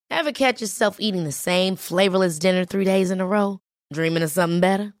Ever catch yourself eating the same flavorless dinner 3 days in a row? Dreaming of something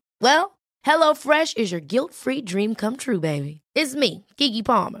better? Well, HelloFresh is your guilt-free dream come true, baby. It's me, Keke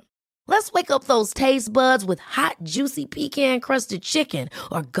Palmer. Let's wake up those taste buds with hot, juicy pecan-crusted chicken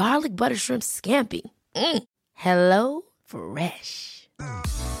or garlic butter shrimp scampi. Hello Fresh.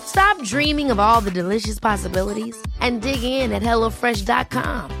 Stop dreaming of all the delicious possibilities and dig in at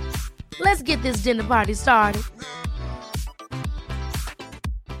HelloFresh.com. Let's get this dinner party started.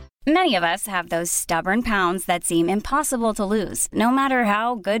 Many of us have those stubborn pounds that seem impossible to lose, no matter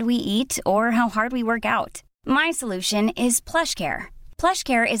how good we eat or how hard we work out. My solution is PlushCare.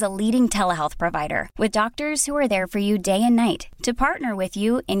 PlushCare is a leading telehealth provider with doctors who are there for you day and night to partner with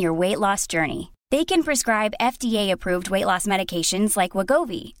you in your weight loss journey. They can prescribe FDA-approved weight loss medications like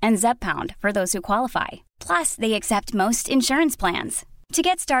Wegovy and Zepbound for those who qualify. Plus, they accept most insurance plans. To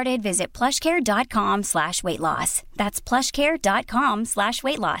get started, visit plushcare.com/weightloss. That's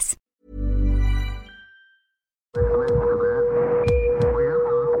plushcare.com/weightloss.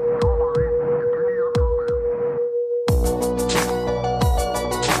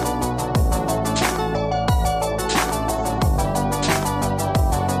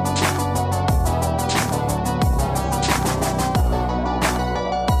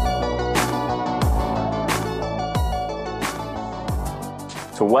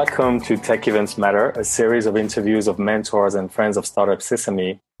 So welcome to Tech Events Matter, a series of interviews of mentors and friends of Startup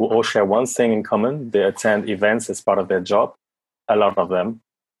Sesame who all share one thing in common. They attend events as part of their job, a lot of them.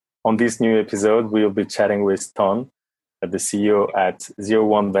 On this new episode, we'll be chatting with Ton, the CEO at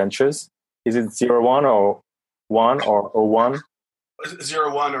 01 Ventures. Is it 01 or 1 or 01?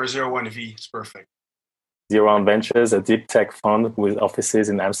 01 or 01V, it's perfect. 01 Ventures, a deep tech fund with offices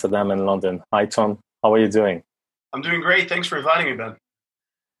in Amsterdam and London. Hi, Ton. How are you doing? I'm doing great. Thanks for inviting me, Ben.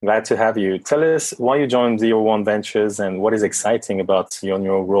 Glad to have you. Tell us why you joined 01 Ventures and what is exciting about your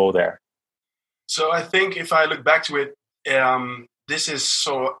new role there. So I think if I look back to it, this is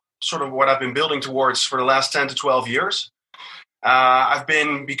sort of what I've been building towards for the last 10 to 12 years. I've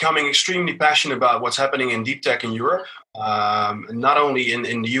been becoming extremely passionate about what's happening in deep tech in Europe, not only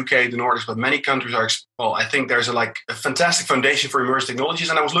in the UK, the Nordics, but many countries are. I think there's a fantastic foundation for immersive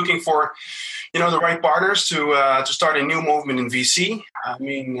technologies, and I was looking for, the right partners to start a new movement in VC. I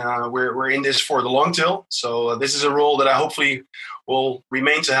mean, we're in this for the long tail, so this is a role that I hopefully will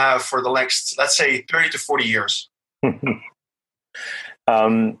remain to have for the next, let's say, 30 to 40 years.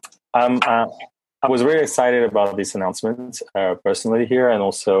 I was really excited about this announcement personally here, and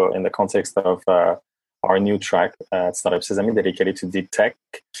also in the context of our new track at Startup Sesame dedicated to deep tech.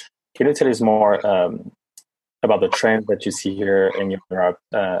 Can you tell us more about the trend that you see here in Europe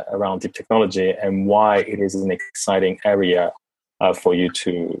around deep technology and why it is an exciting area for you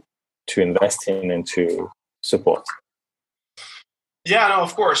to invest in and to support? Yeah, no,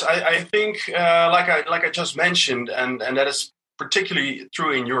 of course. I think, like I just mentioned, and that is particularly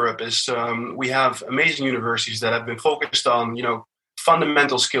true in Europe, is we have amazing universities that have been focused on,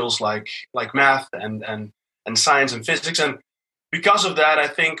 fundamental skills like math and science and physics. And because of that, I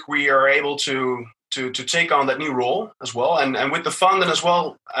think we are able to take on that new role as well. And with the fund and as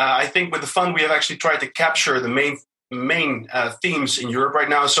well, I think with the fund, we have actually tried to capture the main themes in Europe right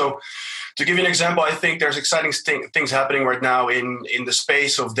now. So to give you an example, I think there's exciting things happening right now in the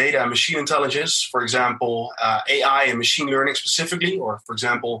space of data and machine intelligence. For example, AI and machine learning specifically, or for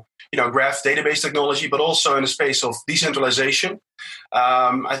example, graph database technology, but also in the space of decentralization.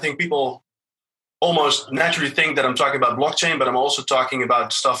 I think people almost naturally think that I'm talking about blockchain, but I'm also talking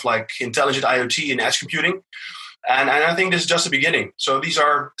about stuff like intelligent IoT and edge computing. And I think this is just the beginning. So these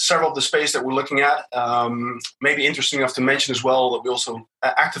are several of the space that we're looking at. Maybe interesting enough to mention as well that we also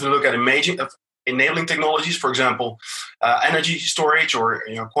actively look at enabling technologies, for example, energy storage or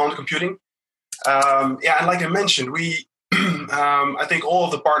quantum computing. And like I mentioned, we I think all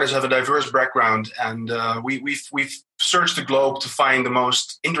of the partners have a diverse background, and we've searched the globe to find the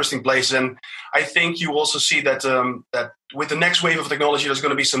most interesting places. And I think you also see that that with the next wave of technology, there's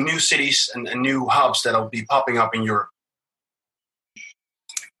going to be some new cities and new hubs that will be popping up in Europe.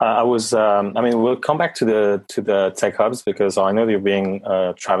 We'll come back to the tech hubs because I know you've been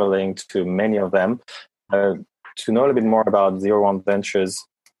traveling to many of them. To know a little bit more about 01 Ventures,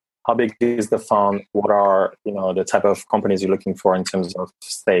 how big is the fund? What are the type of companies you're looking for in terms of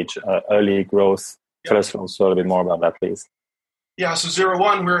stage, early growth? Tell us also a little bit more about that, please. Yeah, so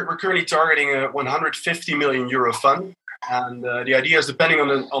 01, we're currently targeting a 150 million euro fund. And the idea is, depending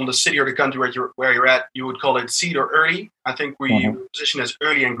on the city or the country where you're at, you would call it seed or early. I think we position as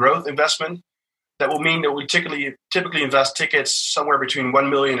early and growth investment. That will mean that we typically invest tickets somewhere between 1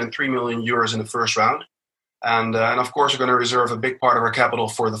 million and 3 million euros in the first round. And of course, we're going to reserve a big part of our capital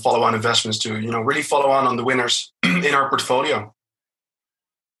for the follow-on investments to, really follow on the winners in our portfolio.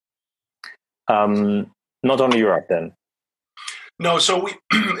 Not only Europe, then. No, so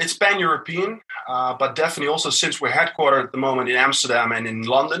it's pan-European, but definitely also since we're headquartered at the moment in Amsterdam and in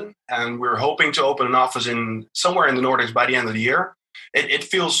London, and we're hoping to open an office in somewhere in the Nordics by the end of the year. It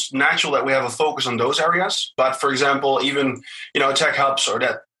feels natural that we have a focus on those areas. But for example, even tech hubs or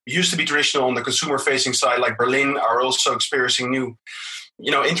that used to be traditional on the consumer-facing side, like Berlin, are also experiencing new,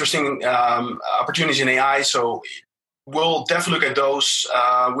 interesting opportunities in AI. So we'll definitely look at those.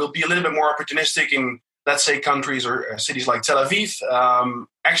 We'll be a little bit more opportunistic in, let's say, countries or cities like Tel Aviv.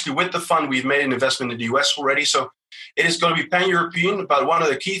 Actually, with the fund, we've made an investment in the US already. So it is going to be pan-European. But one of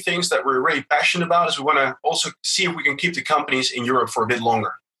the key things that we're really passionate about is we want to also see if we can keep the companies in Europe for a bit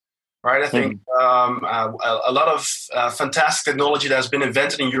longer. Right? I think a lot of fantastic technology that has been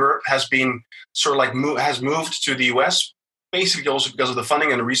invented in Europe has been sort of like has moved to the US, basically also because of the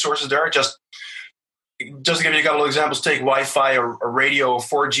funding and the resources there. Just to give you a couple of examples, take Wi-Fi or radio or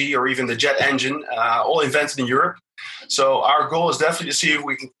 4G or even the jet engine, all invented in Europe. So our goal is definitely to see if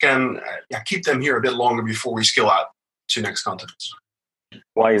we can keep them here a bit longer before we scale out to next continents.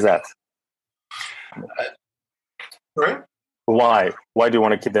 Why is that? Right? Why? Why do you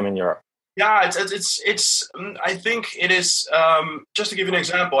want to keep them in Europe? Yeah, it's. I think it is. Just to give you an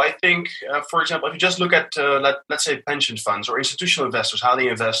example, I think, for example, if you just look at let's say pension funds or institutional investors, how they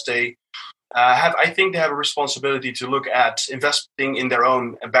invest, they I think they have a responsibility to look at investing in their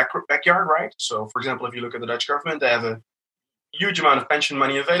own backyard, right? So, for example, if you look at the Dutch government, they have a huge amount of pension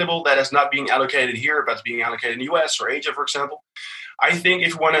money available that is not being allocated here, but it's being allocated in the US or Asia, for example. I think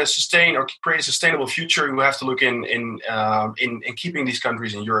if you want to sustain or create a sustainable future, you have to look in keeping these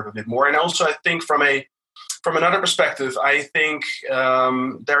countries in Europe a bit more. And also, I think from another perspective, I think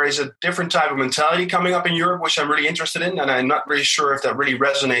there is a different type of mentality coming up in Europe, which I'm really interested in, and I'm not really sure if that really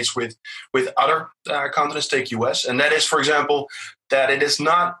resonates with other continents. Take US, and that is, for example, that it is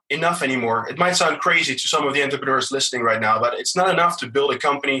not enough anymore. It might sound crazy to some of the entrepreneurs listening right now, but it's not enough to build a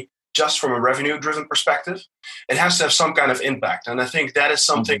company just from a revenue-driven perspective. It has to have some kind of impact, and I think that is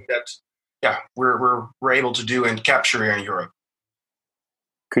something that, we're able to do and capture here in Europe.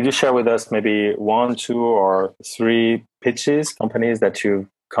 Could you share with us maybe 1, 2, or 3 pitches, companies that you've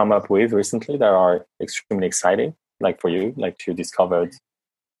come up with recently that are extremely exciting, like for you, like you discovered?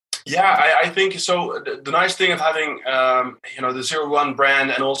 Yeah, I think so. The nice thing of having, the 01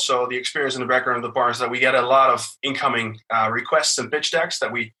 brand and also the experience in the background of the partners, that we get a lot of incoming requests and pitch decks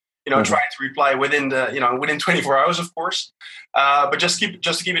that we, try to reply within 24 hours, of course. But just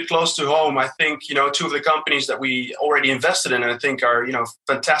to keep it close to home, I think, 2 of the companies that we already invested in and I think are,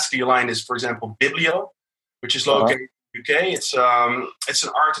 fantastically aligned is, for example, Biblio, which is located in the UK. It's an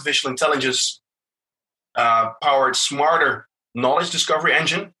artificial intelligence powered smarter knowledge discovery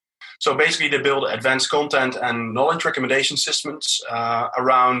engine. So basically they build advanced content and knowledge recommendation systems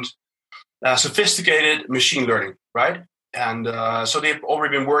around sophisticated machine learning, right? And so they've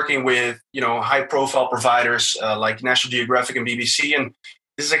already been working with, high-profile providers like National Geographic and BBC. And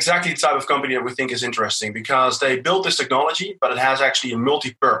this is exactly the type of company that we think is interesting because they built this technology, but it has actually a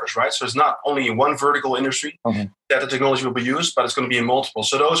multi-purpose, right? So it's not only in one vertical industry that the technology will be used, but it's going to be in multiple.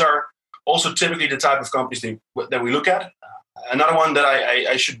 So those are also typically the type of companies that we look at. Another one that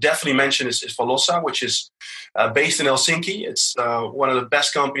I should definitely mention is Valossa, which is based in Helsinki. It's one of the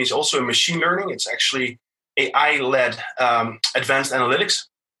best companies also in machine learning. It's actually AI-led advanced analytics.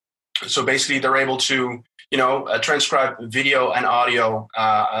 So basically, they're able to, transcribe video and audio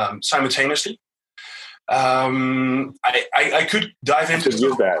simultaneously. I could dive into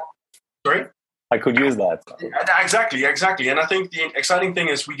that. Sorry? I could use that. Exactly. And I think the exciting thing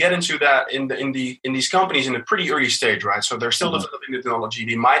is we get into that in these companies in a pretty early stage, right? So they're still developing the technology.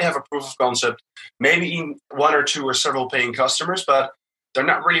 They might have a proof of concept, maybe in 1 or 2 or several paying customers, but they're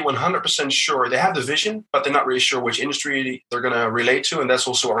not really 100% sure. They have the vision, but they're not really sure which industry they're going to relate to, and that's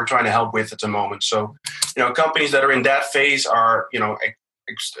also what we're trying to help with at the moment. So, companies that are in that phase are,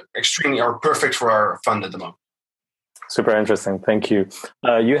 extremely are perfect for our fund at the moment. Super interesting. Thank you.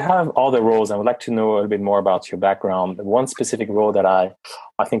 You have all the roles. I would like to know a little bit more about your background. One specific role that I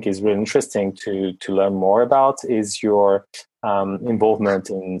think is really interesting to learn more about is your involvement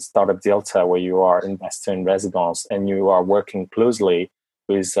in Startup Delta, where you are investor in residence and you are working closely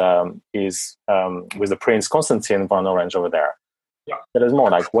with the Prince Constantine van Orange over there. Yeah. Tell us more.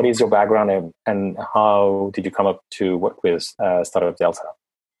 Like, what is your background and how did you come up to work with Startup Delta?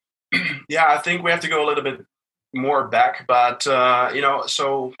 Yeah, I think we have to go a little bit more back, but I'm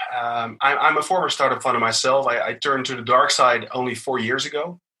a former startup founder myself. I turned to the dark side only 4 years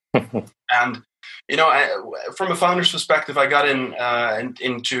ago, and from a founder's perspective, I got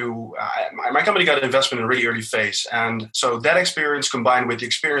into my company got an investment in a really early phase. And so that experience combined with the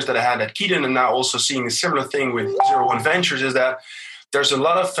experience that I had at Keaton and now also seeing a similar thing with 01 Ventures is that there's a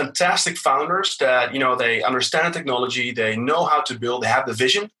lot of fantastic founders that, they understand the technology, they know how to build, they have the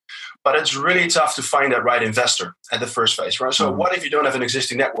vision, but it's really tough to find that right investor at the first phase, right? So what if you don't have an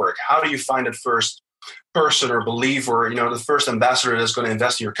existing network? How do you find that first person or believer, the first ambassador that's going to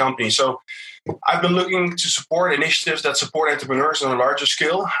invest in your company? So I've been looking to support initiatives that support entrepreneurs on a larger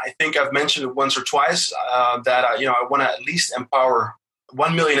scale. I think I've mentioned it once or twice that I want to at least empower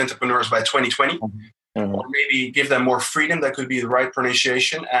 1 million entrepreneurs by 2020. Or maybe give them more freedom. That could be the right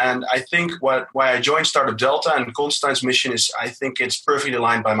pronunciation. And I think why I joined Startup Delta and Constantine's mission is I think it's perfectly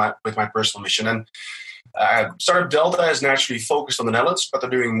aligned with my personal mission. And Startup Delta is naturally focused on the Netherlands, but they're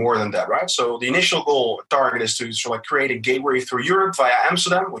doing more than that, right? So the initial target is to sort of create a gateway through Europe via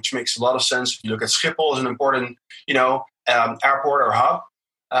Amsterdam, which makes a lot of sense. If you look at Schiphol as an important, airport or hub.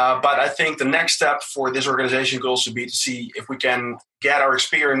 But I think the next step for this organization could also be to see if we can get our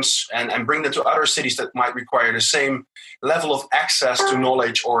experience and bring that to other cities that might require the same level of access to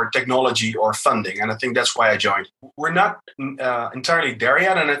knowledge or technology or funding. And I think that's why I joined. We're not entirely there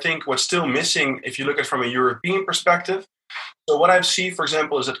yet. And I think what's still missing, if you look at it from a European perspective, so what I've seen, for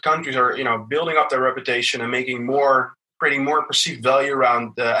example, is that countries are, building up their reputation and creating more perceived value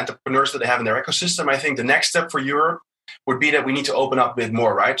around the entrepreneurs that they have in their ecosystem. I think the next step for Europe would be that we need to open up a bit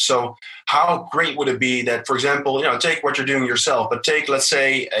more, right? So how great would it be that, for example, take what you're doing yourself, but take, let's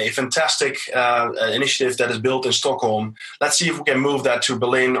say, a fantastic initiative that is built in Stockholm. Let's see if we can move that to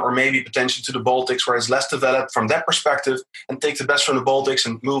Berlin or maybe potentially to the Baltics where it's less developed from that perspective and take the best from the Baltics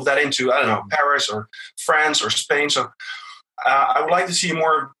and move that into, Paris or France or Spain. So I would like to see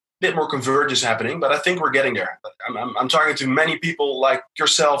bit more convergence happening, but I think we're getting there. I'm talking to many people like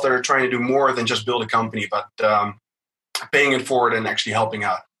yourself that are trying to do more than just build a company, but paying it forward and actually helping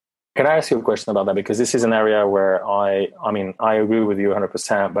out. Can I ask you a question about that? Because this is an area where I agree with you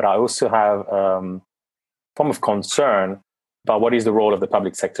 100%, but I also have form of concern about what is the role of the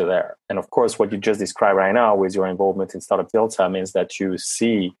public sector there. And of course, what you just described right now with your involvement in Startup Delta means that you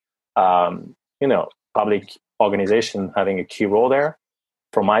see, public organization having a key role there.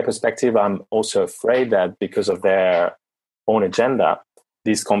 From my perspective, I'm also afraid that because of their own agenda,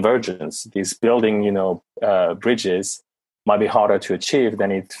 this convergence, this building, bridges might be harder to achieve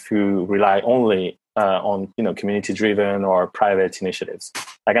than if you rely only on, community-driven or private initiatives.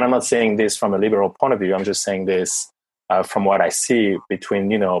 And I'm not saying this from a liberal point of view. I'm just saying this from what I see between,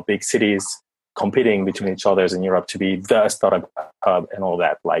 big cities competing between each other in Europe to be the startup hub and all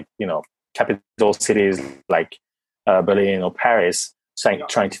that, like, capital cities like Berlin or Paris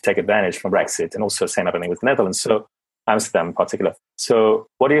trying to take advantage from Brexit, and also same happening with the Netherlands. So Amsterdam in particular. So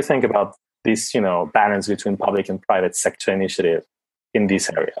what do you think about this, balance between public and private sector initiative in this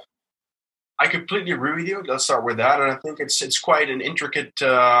area? I completely agree with you. Let's start with that. And I think it's quite an intricate,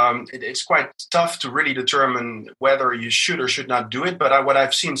 it's quite tough to really determine whether you should or should not do it. But what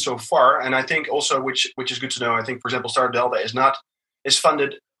I've seen so far, and I think also, which is good to know, I think, for example, Startup Delta is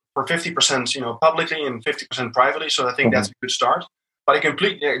funded for 50%, publicly and 50% privately. So I think that's a good start. But I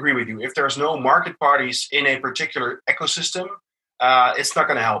completely agree with you. If there's no market parties in a particular ecosystem, it's not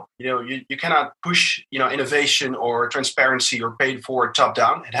going to help. You cannot push, innovation or transparency or paid forward top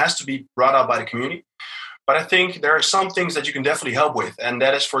down. It has to be brought up by the community. But I think there are some things that you can definitely help with, and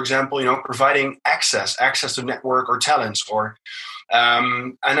that is, for example, providing access to network or talents, or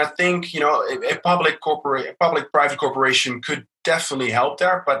and I think a public-private corporation could definitely help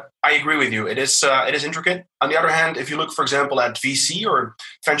there. But I agree with you; it is intricate. On the other hand, if you look, for example, at VC or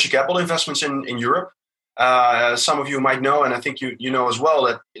venture capital investments in Europe. Some of you might know, and I think you know as well,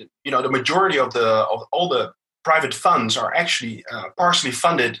 that the majority of all the private funds are actually partially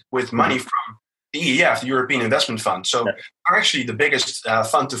funded with money from the EEF, the European Investment Fund. So are actually the biggest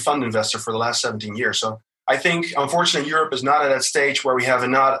fund-to-fund investor for the last 17 years. So I think, unfortunately, Europe is not at that stage where we have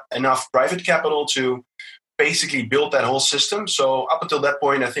not enough private capital to basically build that whole system. So up until that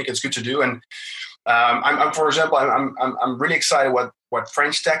point, I think it's good to do. And for example, I'm really excited what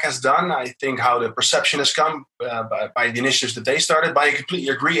French Tech has done. I think how the perception has come by the initiatives that they started. But I completely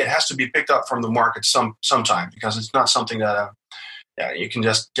agree, it has to be picked up from the market sometime, because it's not something that you can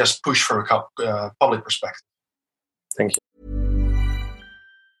just push from a public perspective. Thank you.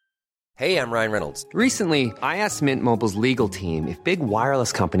 Hey, I'm Ryan Reynolds. Recently, I asked Mint Mobile's legal team if big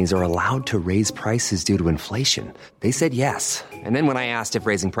wireless companies are allowed to raise prices due to inflation. They said yes. And then when I asked if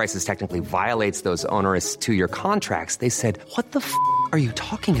raising prices technically violates those onerous 2-year contracts, they said, "What the f*** are you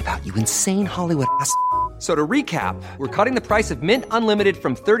talking about, you insane Hollywood ass f- So to recap, we're cutting the price of Mint Unlimited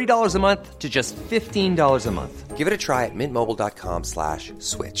from $30 a month to just $15 a month. Give it a try at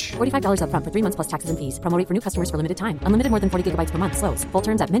mintmobile.com/switch. $45 up front for 3 months plus taxes and fees. Promo rate for new customers for limited time. Unlimited more than 40 gigabytes per month. Slows full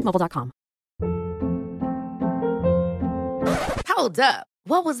terms at mintmobile.com. Hold up.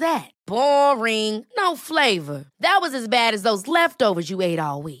 What was that? Boring. No flavor. That was as bad as those leftovers you ate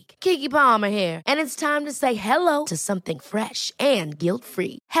all week. Keke Palmer here, and it's time to say hello to something fresh and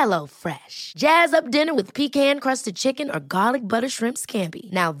guilt-free. Hello Fresh. Jazz up dinner with pecan-crusted chicken or garlic butter shrimp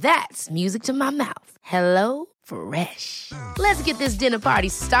scampi. Now that's music to my mouth. Hello Fresh. Let's get this dinner party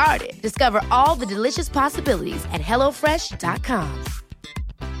started. Discover all the delicious possibilities at hellofresh.com.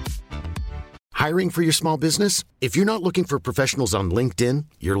 Hiring for your small business? If you're not looking for professionals on LinkedIn,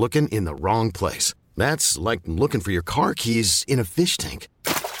 you're looking in the wrong place. That's like looking for your car keys in a fish tank.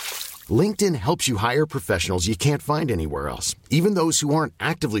 LinkedIn helps you hire professionals you can't find anywhere else, even those who aren't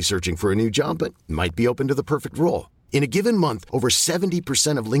actively searching for a new job but might be open to the perfect role. In a given month, over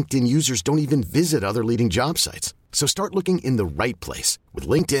 70% of LinkedIn users don't even visit other leading job sites. So start looking in the right place. With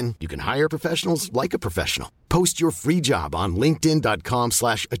LinkedIn, you can hire professionals like a professional. Post your free job on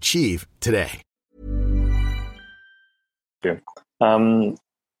linkedin.com/achieve today.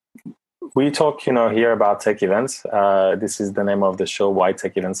 We talk, here about tech events. This is the name of the show, Why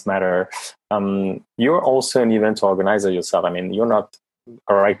Tech Events Matter. You're also an event organizer yourself. I mean, you're not,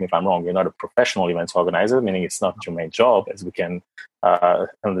 correct me if I'm wrong, you're not a professional event organizer, meaning it's not your main job, as we can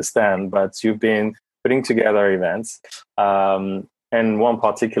understand, but you've been putting together events. And one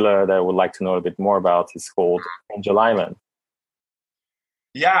particular that I would like to know a bit more about is called Angel Island.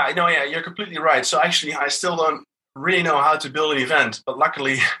 Yeah, you're completely right. So actually, I still don't really know how to build an event, but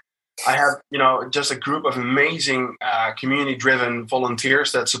luckily I have, just a group of amazing community-driven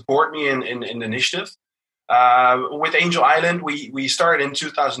volunteers that support me in the initiative. With Angel Island, we started in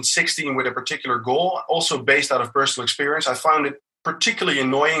 2016 with a particular goal, also based out of personal experience. I found it particularly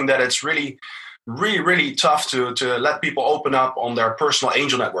annoying that it's really tough to let people open up on their personal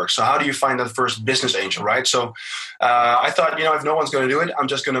angel network. So how do you find that first business angel, right? So I thought, if no one's going to do it, I'm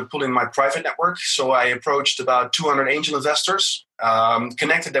just going to pull in my private network. So I approached about 200 angel investors,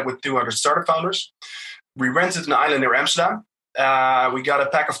 connected that with 200 startup founders. We rented an island near Amsterdam. We got a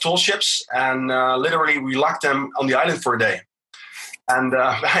pack of tall ships, and literally we locked them on the island for a day. And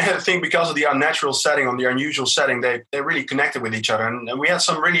I think because of the unnatural setting, on the unusual setting, they really connected with each other. And we had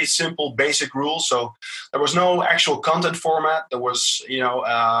some really simple, basic rules. So there was no actual content format. There was,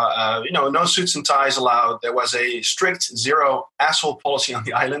 no suits and ties allowed. There was a strict zero asshole policy on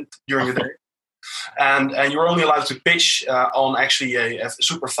the island during the day. And you were only allowed to pitch on actually a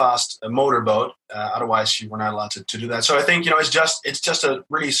super fast motorboat. Otherwise, you were not allowed to do that. So I think, it's just a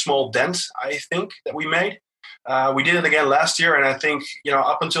really small dent, I think, that we made. We did it again last year, and I think,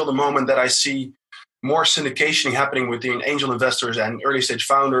 up until the moment that I see more syndication happening within angel investors and early stage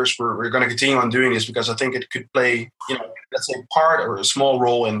founders, we're going to continue on doing this because I think it could play, let's say, part or a small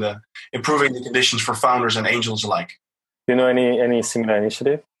role in the improving the conditions for founders and angels alike. Do you know any similar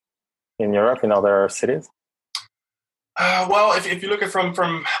initiative in Europe, in other cities? Well, if you look at from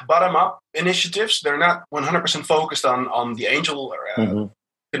bottom up initiatives, they're not 100% focused on the angel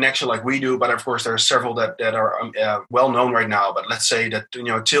connection like we do, but of course there are several that are well known right now. But let's say that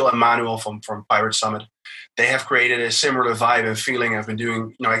Till and Manuel from Pirate Summit, they have created a similar vibe and feeling. Have been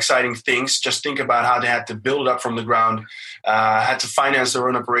doing exciting things. Just think about how they had to build it up from the ground, had to finance their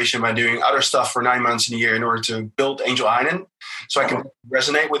own operation by doing other stuff for 9 months in a year in order to build Angel Island. So I can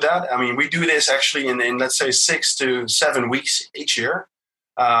resonate with that. I mean, we do this actually in let's say 6 to 7 weeks each year.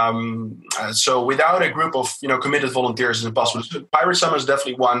 So without a group of committed volunteers, it's impossible. Pirate Summit is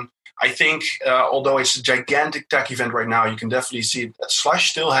definitely one. I think although it's a gigantic tech event right now, you can definitely see that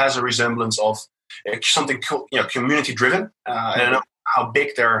Slush still has a resemblance of something community driven. I don't know how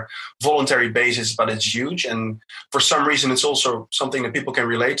big their voluntary base is, but it's huge, and for some reason it's also something that people can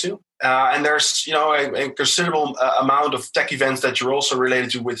relate to. And there's a considerable amount of tech events that you're also related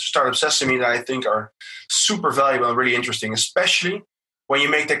to with Startup Sesame that I think are super valuable and really interesting, especially when you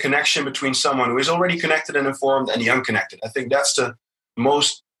make the connection between someone who is already connected and informed and the unconnected. I think that's the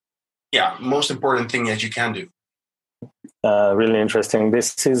most important thing that you can do. Really interesting.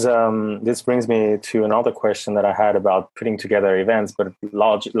 This brings me to another question that I had about putting together events, but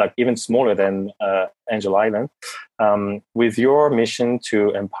large, like even smaller than Angel Island. With your mission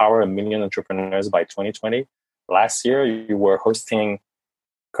to empower 1 million entrepreneurs by 2020, last year you were hosting,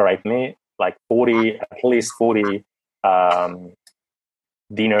 correct me, like at least 40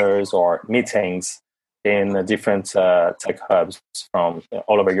 dinners or meetings in different tech hubs from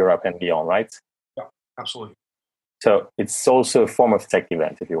all over Europe and beyond, right? Yeah, absolutely. So it's also a form of tech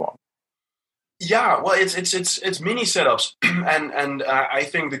event, if you want. Yeah, well, it's mini setups, and I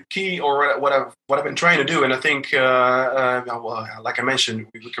think the key, or what I've been trying to do, and I think, well, like I mentioned,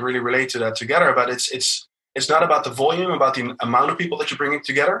 we can really relate to that together. But it's not about the volume, about the amount of people that you're bringing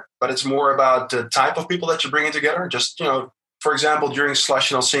together, but it's more about the type of people that you're bringing together. Just, for example, during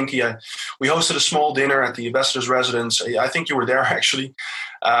Slush in Helsinki, we hosted a small dinner at the ambassador's residence. I think you were there, actually.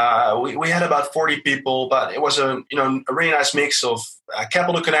 We had about 40 people, but it was a really nice mix of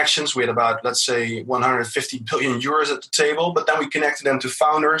capital connections. We had about, let's say, 150 billion euros at the table, but then we connected them to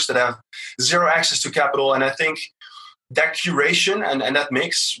founders that have zero access to capital. And I think that curation and that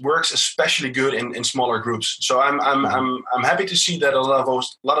mix works especially good in smaller groups. So I'm happy to see that a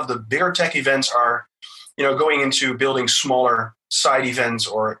lot of the bigger tech events are, going into building smaller side events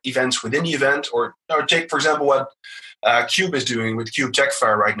or events within the event, or take, for example, what Cube is doing with Cube Tech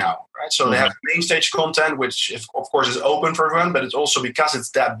Fair right now, right? So they have main stage content, which of course is open for everyone, but it's also, because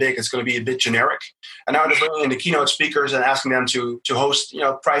it's that big, it's going to be a bit generic. And now they're bringing in the keynote speakers and asking them to host,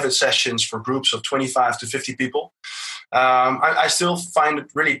 private sessions for groups of 25 to 50 people. I still find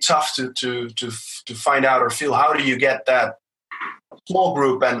it really tough to find out or feel, how do you get that small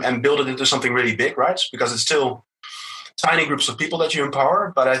group and build it into something really big, right? Because it's still tiny groups of people that you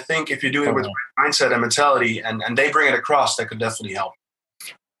empower. But I think if you do it with the right mindset and mentality, and they bring it across, that could definitely help.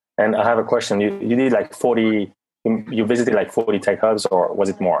 And I have a question. You did like 40, you visited like 40 tech hubs, or was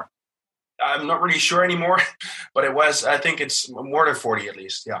it more? I'm not really sure anymore, but I think it's more than 40 at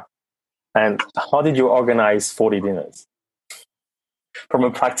least, yeah. And how did you organize 40 dinners? From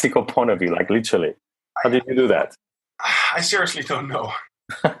a practical point of view, like literally, how did you do that? I seriously don't know.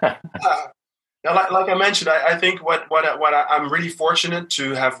 Like I mentioned, I think what I'm really fortunate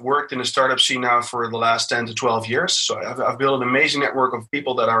to have worked in the startup scene now for the last 10 to 12 years. So I've built an amazing network of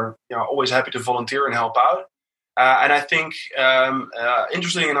people that are always happy to volunteer and help out. And I think,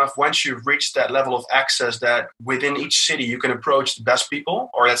 interestingly enough, once you've reached that level of access, that within each city you can approach the best people,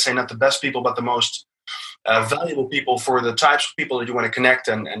 or let's say not the best people, but the most valuable people for the types of people that you want to connect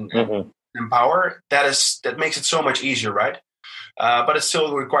and empower. That makes it so much easier, right? But it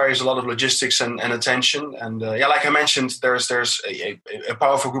still requires a lot of logistics and attention. And like I mentioned, there's a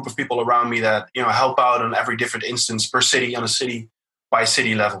powerful group of people around me that help out on every different instance per city, on a city by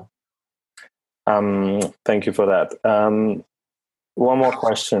city level. Thank you for that. One more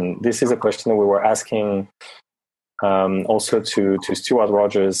question. This is a question that we were asking also to Stuart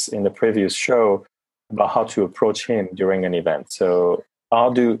Rogers in the previous show about how to approach him during an event. So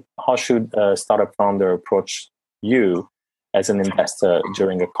how should a startup founder approach you as an investor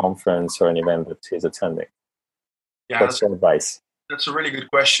during a conference or an event that he's attending? Yeah, what's your advice? That's a really good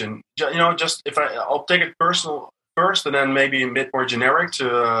question. Just if I'll take it personal first, and then maybe a bit more generic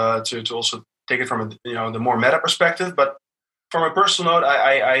to also take it from the more meta perspective. But from a personal note,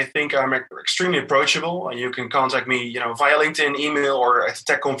 I think I'm extremely approachable, and you can contact me, via LinkedIn, email, or at the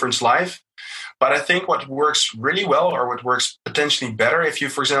Tech Conference Live. But I think what works really well, or what works potentially better, if you,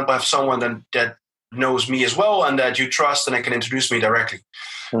 for example, have someone that knows me as well and that you trust and they can introduce me directly.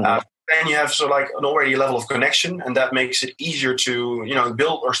 Then you have an already level of connection, and that makes it easier to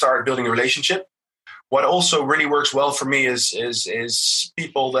build or start building a relationship. What also really works well for me is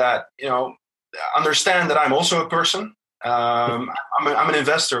people that understand that I'm also a person. I'm an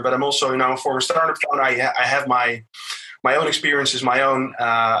investor, but I'm also for a startup founder, I have my own experiences, my own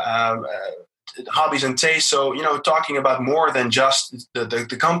hobbies and tastes. So talking about more than just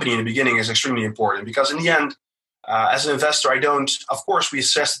the company in the beginning is extremely important, because in the end, as an investor, of course we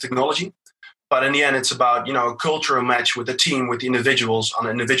assess the technology, but in the end it's about a cultural match with the team, with the individuals on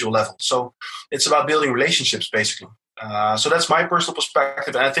an individual level. So it's about building relationships basically. So that's my personal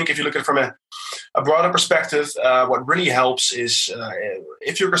perspective. And I think if you look at it from a broader perspective, what really helps is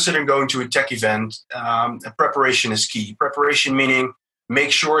if you're considering going to a tech event, preparation is key. Preparation meaning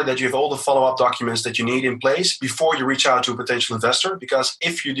make sure that you have all the follow-up documents that you need in place before you reach out to a potential investor. Because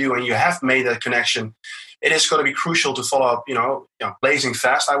if you do and you have made that connection, it is going to be crucial to follow up, blazing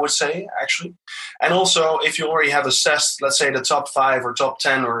fast, I would say, actually. And also, if you already have assessed, let's say, the top 5 or top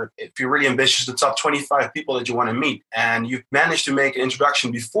 10, or if you're really ambitious, the top 25 people that you want to meet, and you've managed to make an introduction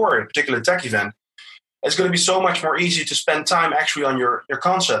before a particular tech event, it's going to be so much more easy to spend time actually on your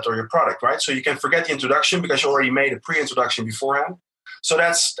concept or your product, right? So you can forget the introduction because you already made a pre-introduction beforehand. So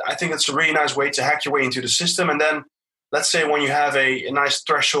I think that's a really nice way to hack your way into the system. And then let's say when you have a nice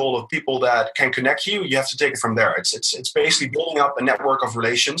threshold of people that can connect you, you have to take it from there. It's basically building up a network of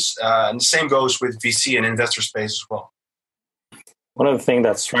relations. And the same goes with VC and investor space as well. One of the things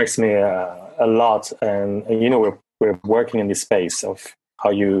that strikes me a lot, and we're working in this space of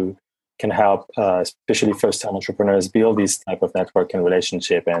how you can help, especially first-time entrepreneurs, build this type of network and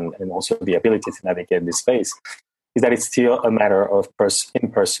relationship, and also the ability to navigate this space, is that it's still a matter of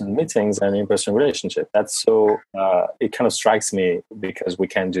in-person meetings and in-person relationship. That's so, it kind of strikes me because we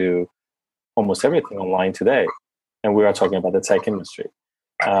can do almost everything online today. And we are talking about the tech industry.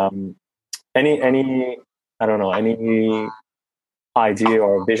 Any idea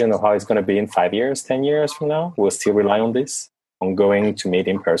or vision of how it's going to be in 5 years, 10 years from now? We'll still rely on this, on going to meet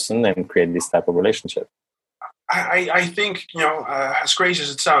in person and create this type of relationship. I think, as crazy as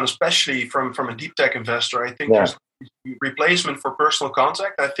it sounds, especially from a deep tech investor, I think there's replacement for personal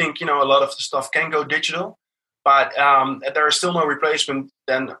contact. I think, a lot of the stuff can go digital, but there is still no replacement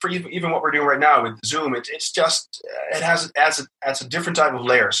then for even what we're doing right now with Zoom. It adds a different type of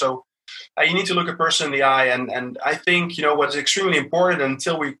layer. So you need to look a person in the eye, and I think what is extremely important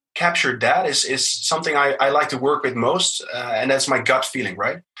until we capture that is something I like to work with most, and that's my gut feeling,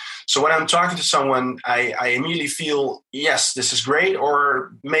 right? So when I'm talking to someone, I immediately feel, yes, this is great,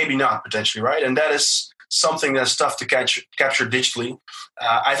 or maybe not potentially, right? And that is something that's tough to capture digitally.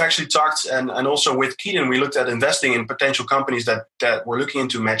 I've actually talked, and also with Keaton, we looked at investing in potential companies that were looking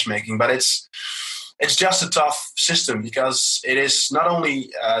into matchmaking, but it's just a tough system because it is not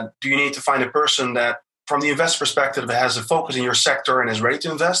only do you need to find a person that, from the investor perspective, has a focus in your sector and is ready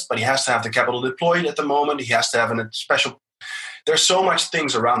to invest, but he has to have the capital deployed at the moment. He has to have a special. There's so much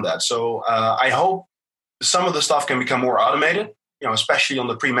things around that. So I hope some of the stuff can become more automated, especially on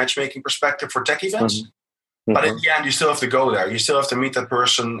the pre-matchmaking perspective for tech events. Mm-hmm. But in the end, you still have to go there. You still have to meet that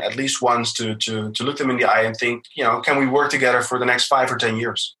person at least once to look them in the eye and think, can we work together for the next 5 or 10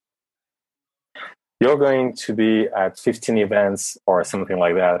 years? You're going to be at 15 events or something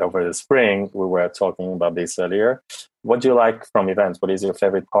like that over the spring. We were talking about this earlier. What do you like from events? What is your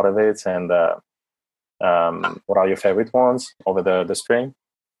favorite part of it? And what are your favorite ones over the spring?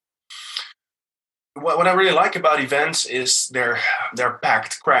 What I really like about events is they're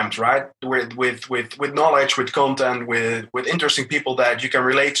packed, cramped, right? With knowledge, with content, with interesting people that you can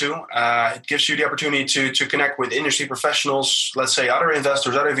relate to. It gives you the opportunity to connect with industry professionals, let's say other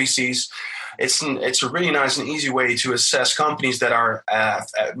investors, other VCs. It's a really nice and easy way to assess companies that are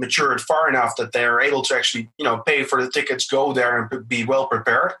matured far enough that they're able to actually pay for the tickets, go there, and be well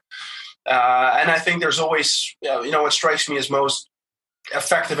prepared. And I think there's always what strikes me as most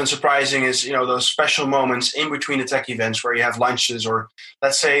effective and surprising is those special moments in between the tech events where you have lunches, or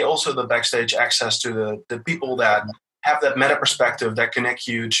let's say also the backstage access to the people that have that meta perspective that connect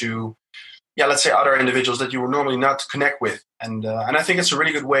you to let's say other individuals that you would normally not connect with, and I think it's a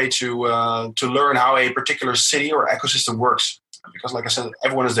really good way to learn how a particular city or ecosystem works, because like I said,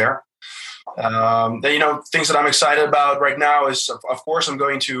 everyone is there. Things that I'm excited about right now is of course I'm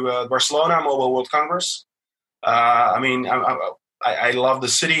going to Barcelona Mobile World Congress. I love the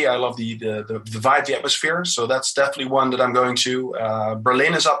city. I love the vibe, the atmosphere. So that's definitely one that I'm going to.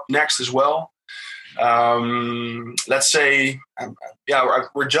 Berlin is up next as well. Let's say,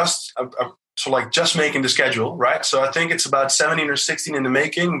 we're just just making the schedule, right? So I think it's about 17 or 16 in the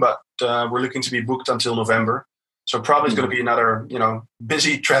making, but we're looking to be booked until November. So probably it's going to be another,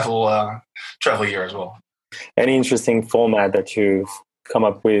 busy travel year as well. Any interesting format that you've come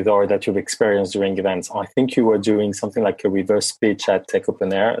up with or that you've experienced during events? I think you were doing something like a reverse pitch at Tech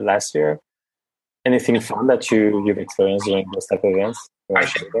Open Air last year. Anything fun that you've experienced during those type of events? I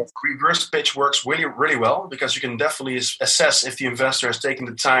think reverse pitch works really, really well because you can definitely assess if the investor has taken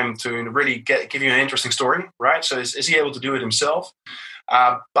the time to really give you an interesting story, right? So is he able to do it himself?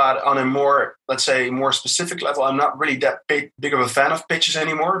 But on a more, let's say, more specific level, I'm not really that big of a fan of pitches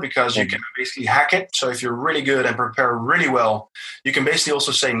anymore because you can basically hack it. So if you're really good and prepare really well, you can basically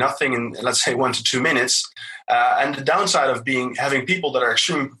also say nothing in, let's say, 1 to 2 minutes. And the downside of having people that are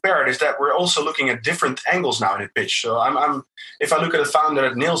extremely prepared is that we're also looking at different angles now in a pitch. So if I look at a founder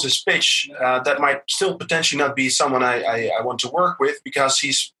that nails his pitch, that might still potentially not be someone I want to work with because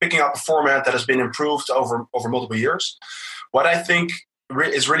he's picking up a format that has been improved over multiple years. What I think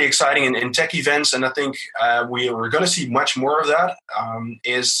is really exciting in tech events, and I think we're going to see much more of that,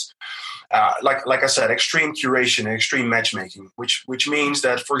 is like I said, extreme curation and extreme matchmaking, which means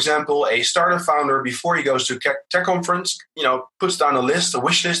that, for example, a startup founder, before he goes to tech conference, puts down a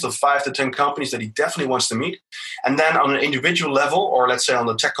wish list of 5 to 10 companies that he definitely wants to meet. And then on an individual level, or let's say on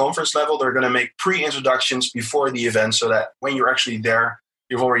the tech conference level, they're going to make pre-introductions before the event so that when you're actually there,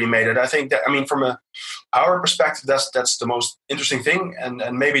 you've already made it. I think that, from our perspective, that's the most interesting thing. And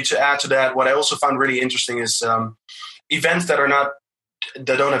maybe to add to that, what I also found really interesting is events that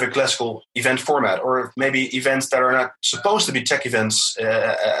don't have a classical event format, or maybe events that are not supposed to be tech events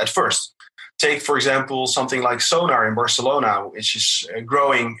at first. take, for example, something like Sonar in Barcelona, which is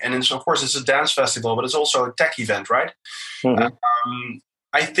growing. And of course, it's a dance festival, but it's also a tech event, right? Mm-hmm.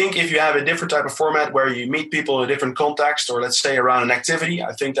 I think if you have a different type of format where you meet people in a different context, or let's say around an activity,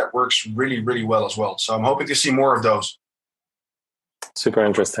 I think that works really, really well as well. So I'm hoping to see more of those. Super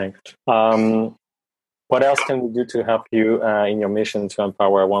interesting. What else can we do to help you in your mission to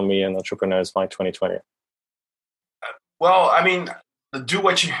empower 1 million entrepreneurs by 2020? Well, I mean,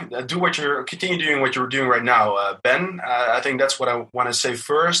 continue doing what you're doing right now, Ben. I think that's what I want to say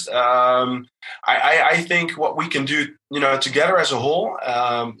first. I think what we can do, together as a whole,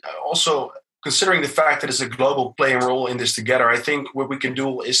 also considering the fact that it's a global play and role in this together, I think what we can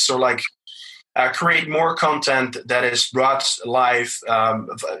do is sort of like create more content that is brought live,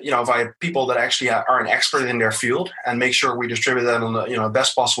 via people that actually are an expert in their field, and make sure we distribute that on the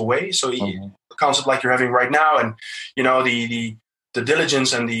best possible way. So a concept like you're having right now, and the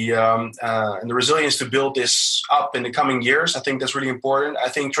diligence and the resilience to build this up in the coming years, I think that's really important. I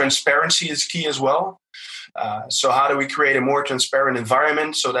think transparency is key as well. So how do we create a more transparent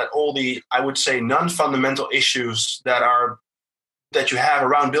environment so that all the, I would say, non-fundamental issues that you have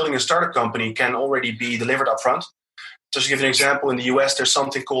around building a startup company can already be delivered up front? Just to give an example, in the US, there's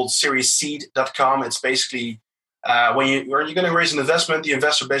something called SeriesSeed.com. It's basically when you're going to raise an investment, the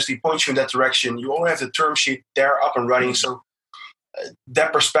investor basically points you in that direction. You already have the term sheet there up and running. So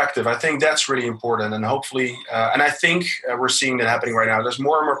that perspective, I think that's really important. And hopefully, and I think we're seeing that happening right now. There's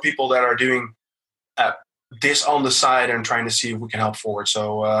more and more people that are doing this on the side and trying to see if we can help forward.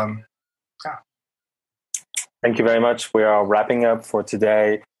 So, yeah. Thank you very much. We are wrapping up for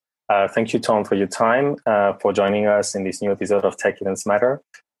today. Thank you, Tom, for your time, for joining us in this new episode of Tech Events Matter.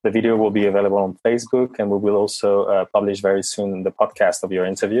 The video will be available on Facebook, and we will also publish very soon the podcast of your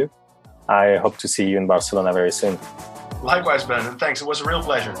interview. I hope to see you in Barcelona very soon. Likewise, Ben, and thanks. It was a real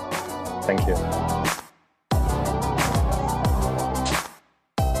pleasure. Thank you.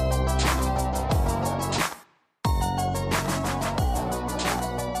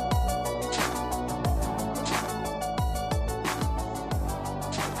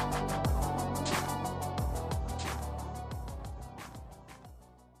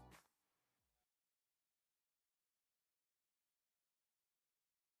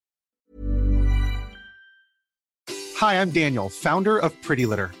 Hi, I'm Daniel, founder of Pretty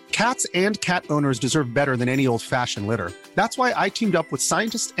Litter. Cats and cat owners deserve better than any old-fashioned litter. That's why I teamed up with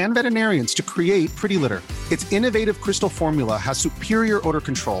scientists and veterinarians to create Pretty Litter. Its innovative crystal formula has superior odor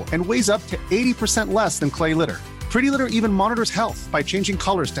control and weighs up to 80% less than clay litter. Pretty Litter even monitors health by changing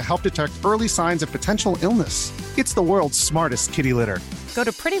colors to help detect early signs of potential illness. It's the world's smartest kitty litter. Go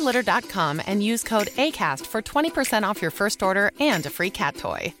to prettylitter.com and use code ACAST for 20% off your first order and a free cat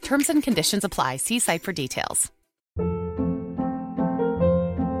toy. Terms and conditions apply. See site for details.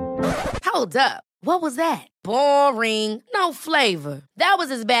 Hold up. What was that? Boring. No flavor. That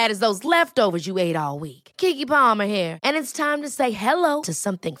was as bad as those leftovers you ate all week. Keke Palmer here, and it's time to say hello to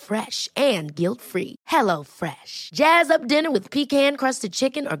something fresh and guilt-free. Hello Fresh. Jazz up dinner with pecan-crusted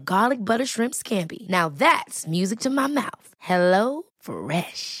chicken or garlic butter shrimp scampi. Now that's music to my mouth. Hello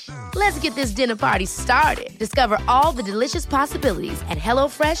Fresh. Let's get this dinner party started. Discover all the delicious possibilities at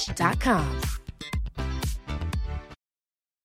HelloFresh.com.